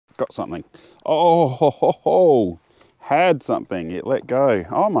got something. Oh, ho, ho, ho. Had something. It let go.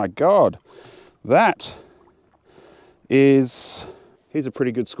 Oh my God. That is, here's a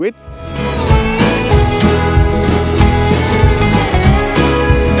pretty good squid.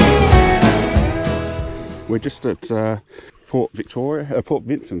 We're just at Port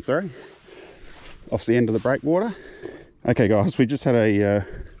Vincent, sorry, off the end of the Breakwater. Okay guys, we just had a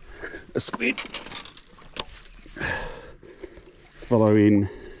squid follow in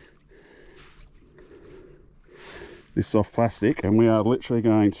this soft plastic, and we are literally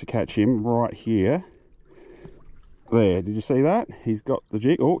going to catch him right here. There, did you see that? He's got the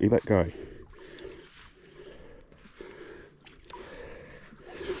jig. Oh, he let go.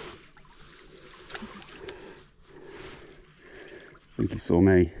 I think he saw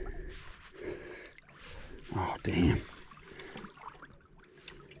me. Oh, damn.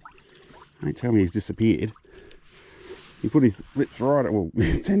 Don't tell me he's disappeared. He put his lips right, well,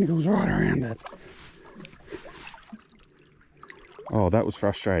 his tentacles right around it. Oh, that was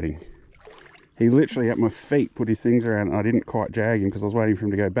frustrating. He literally at my feet put his things around and I didn't quite jag him because I was waiting for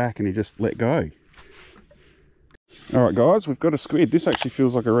him to go back and he just let go. Alright guys, we've got a squid. This actually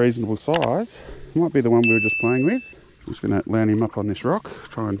feels like a reasonable size. Might be the one we were just playing with. I'm just going to land him up on this rock.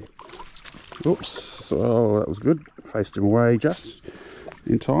 Try and... Oops. Oh, that was good. Faced him away just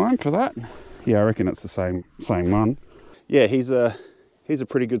in time for that. Yeah, I reckon it's the same one. Yeah, he's a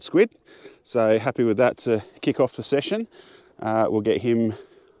pretty good squid. So happy with that to kick off the session. We'll get him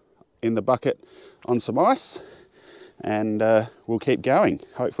in the bucket on some ice and we'll keep going.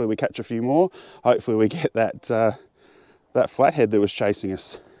 Hopefully we catch a few more. Hopefully we get that flathead that was chasing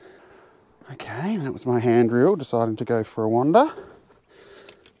us. Okay, that was my hand reel, deciding to go for a wander.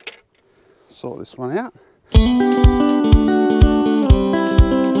 Sort this one out.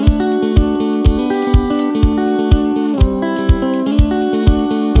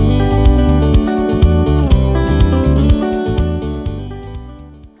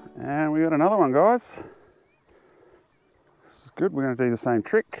 And we got another one, guys. This is good. We're going to do the same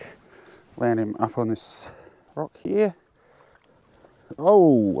trick. Land him up on this rock here.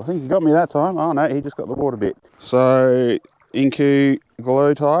 Oh, I think he got me that time. Oh no, he just got the water bit. So, Inku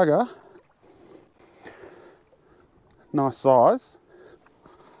glow tiger. Nice size.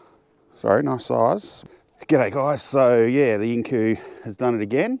 Sorry, nice size. G'day guys. So yeah, the Inku has done it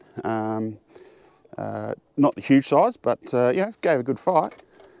again. Not the huge size, but you know, gave a good fight.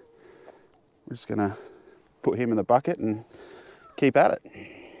 We're just gonna put him in the bucket and keep at it.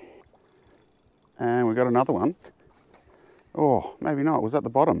 And we've got another one. Oh, maybe not, it was at the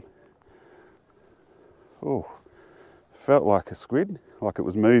bottom. Oh, felt like a squid, like it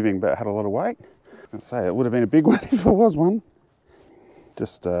was moving but had a lot of weight. I was gonna say, it would have been a big one if it was one.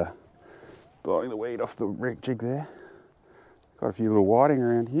 Just blowing the weed off the rig jig there. Got a few little whiting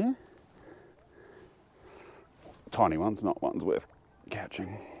around here. Tiny ones, not ones worth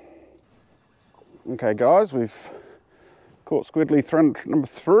catching. Okay guys, we've caught squidly trend number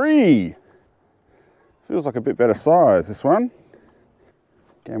 3. Feels like a bit better size, this one.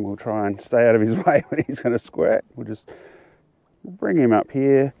 Again, we'll try and stay out of his way when he's going to squirt. We'll just bring him up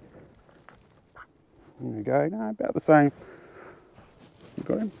here. There we go. No, about the same. You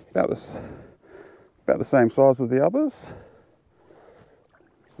got him? About the same size as the others.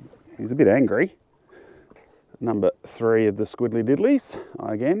 He's a bit angry. Number 3 of the squiddly diddlies.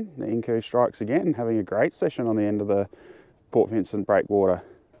 Again, the Inku strikes again, having a great session on the end of the Port Vincent Breakwater.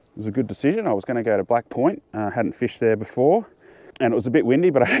 It was a good decision. I was going to go to Black Point. Hadn't fished there before, and it was a bit windy,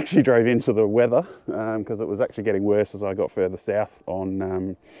 but I actually drove into the weather because it was actually getting worse as I got further south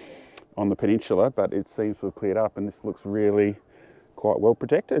on the peninsula. But it seems to have cleared up, and this looks really quite well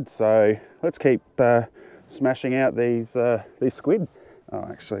protected. So let's keep smashing out these squid. Oh,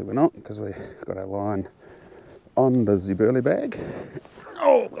 actually we're not, because we've got our line on the zibberly bag.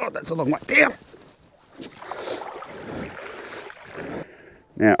 Oh God, that's a long way down.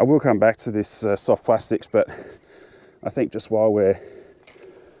 Now, I will come back to this soft plastics, but I think just while we're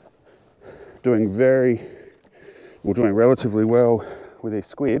doing relatively well with this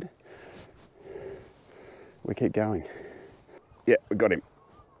squid, we keep going. Yeah, we got him.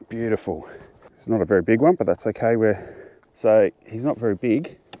 Beautiful. It's not a very big one, but that's okay. So he's not very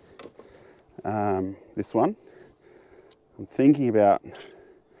big, this one. I'm thinking about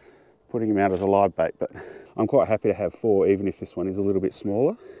putting him out as a live bait, but I'm quite happy to have 4, even if this one is a little bit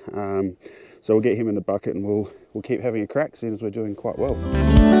smaller. So we'll get him in the bucket and we'll keep having a crack, seeing as we're doing quite well.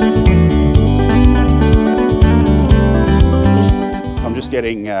 I'm just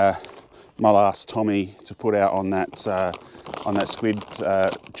getting my last Tommy to put out on that squid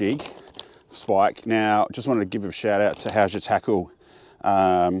jig spike. Now, just wanted to give a shout out to How's Your Tackle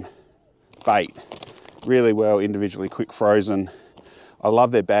bait. Really well individually quick frozen. I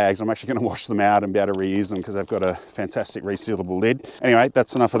love their bags. I'm actually going to wash them out and be able to reuse them because they've got a fantastic resealable lid. Anyway,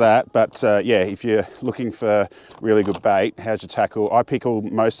 that's enough of that. But yeah, if you're looking for really good bait, how's your tackle? I pick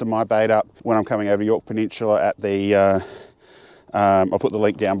most of my bait up when I'm coming over Yorke Peninsula at the, I'll put the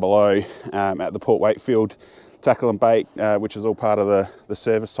link down below, at the Port Wakefield tackle and bait, which is all part of the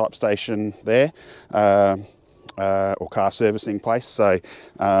service type station there, or car servicing place. So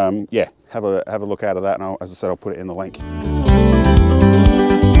yeah, have a look out of that, and as I said, I'll put it in the link.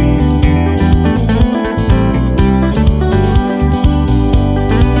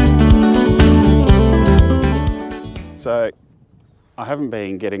 So I haven't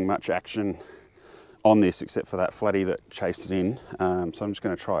been getting much action on this except for that flatty that chased it in. So I'm just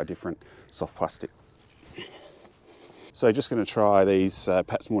going to try a different soft plastic. So just going to try these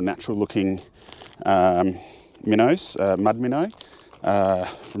perhaps more natural looking minnows, mud minnow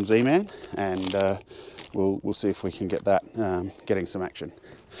from Zman, and we'll see if we can get that getting some action.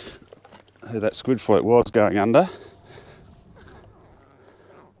 That squid float was going under.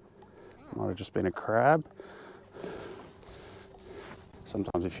 Might have just been a crab.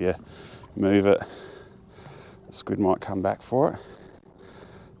 Sometimes if you move it, the squid might come back for it.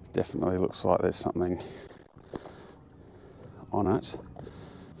 Definitely looks like there's something on it.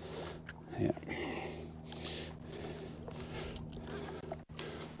 Yeah.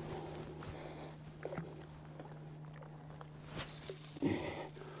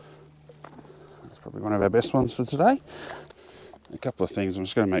 That's probably one of our best ones for today. A couple of things. I'm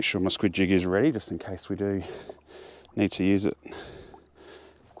just going to make sure my squid jig is ready just in case we do need to use it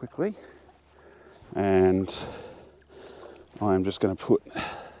quickly, and I'm just going to put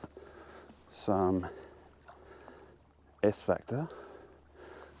some S factor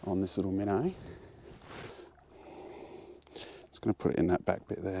on this little minnow. Just going to put it in that back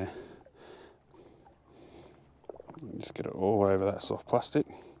bit there. And just get it all over that soft plastic.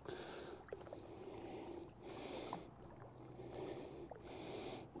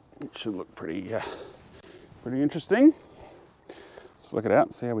 It should look pretty interesting. Flick it out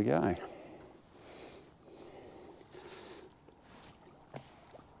and see how we go.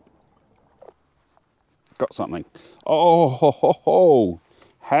 Got something. Oh,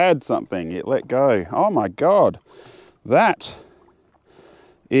 had something. It let go. Oh my God. That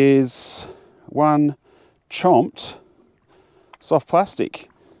is one chomped soft plastic.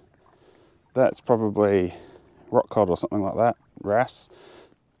 That's probably rock cod or something like that. Wrasse.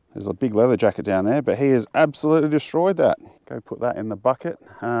 There's a big leather jacket down there, but he has absolutely destroyed that. Go put that in the bucket.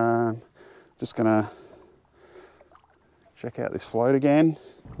 Just gonna check out this float again.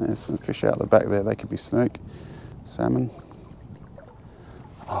 There's some fish out the back there. They could be snook, salmon.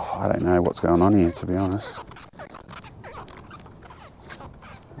 Oh, I don't know what's going on here, to be honest.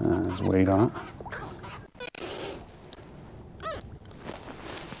 There's weed on it.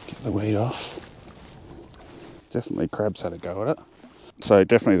 Get the weed off. Definitely crabs had a go at it. So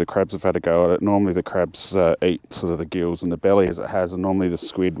definitely the crabs have had a go at it. Normally the crabs eat sort of the gills and the belly as it has, and normally the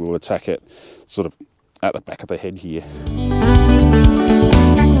squid will attack it sort of at the back of the head here.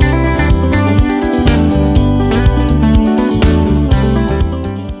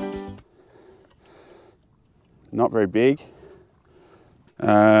 Not very big.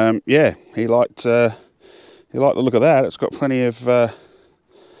 Yeah, he liked the look of that. It's got plenty of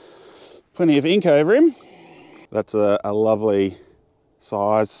ink over him. That's a lovely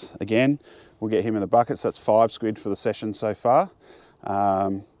size again. We'll get him in the buckets. That's 5 squid for the session so far.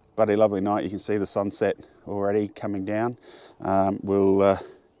 But a lovely night. You can see the sunset already coming down. We'll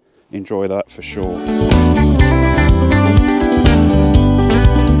enjoy that for sure.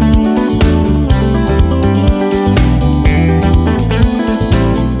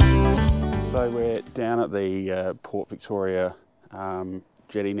 So we're down at the Port Victoria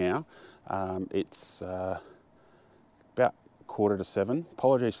jetty now. It's about 6:45.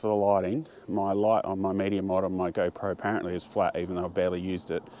 Apologies for the lighting. My light on my medium mod on my GoPro apparently is flat, even though I've barely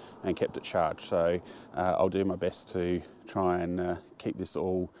used it and kept it charged. So I'll do my best to try and keep this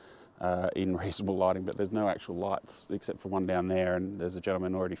all in reasonable lighting, but there's no actual lights except for one down there, and there's a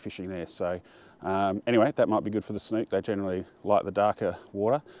gentleman already fishing there. So anyway, that might be good for the snook. They generally like the darker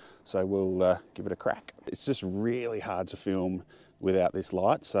water, so we'll give it a crack. It's just really hard to film without this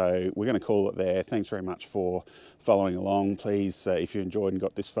light, so we're going to call it there. Thanks very much for following along. Please, if you enjoyed and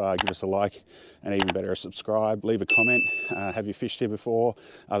got this far, give us a like, and even better, a subscribe. Leave a comment. Have you fished here before?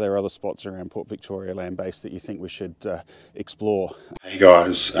 Are there other spots around Port Victoria land base that you think we should explore? Hey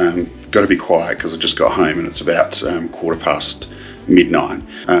guys, got to be quiet because I just got home and it's about midnight.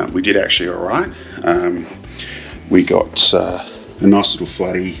 We did actually all right. We got a nice little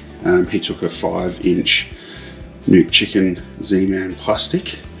flatty. He took a 5-inch nuke chicken Zman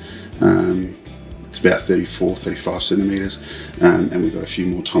plastic. It's about 34, 35 centimetres, and we've got a few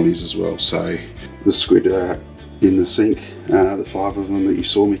more Tommies as well. So the squid are in the sink, the 5 of them that you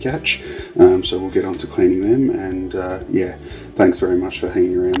saw me catch. So we'll get on to cleaning them, and yeah, thanks very much for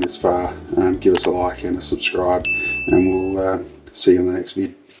hanging around this far. Give us a like and a subscribe, and we'll see you in the next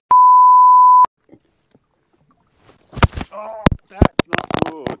vid. Oh, that's not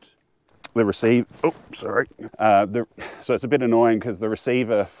good. The receiver, oh, sorry. So it's a bit annoying because the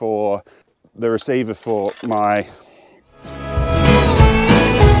receiver for my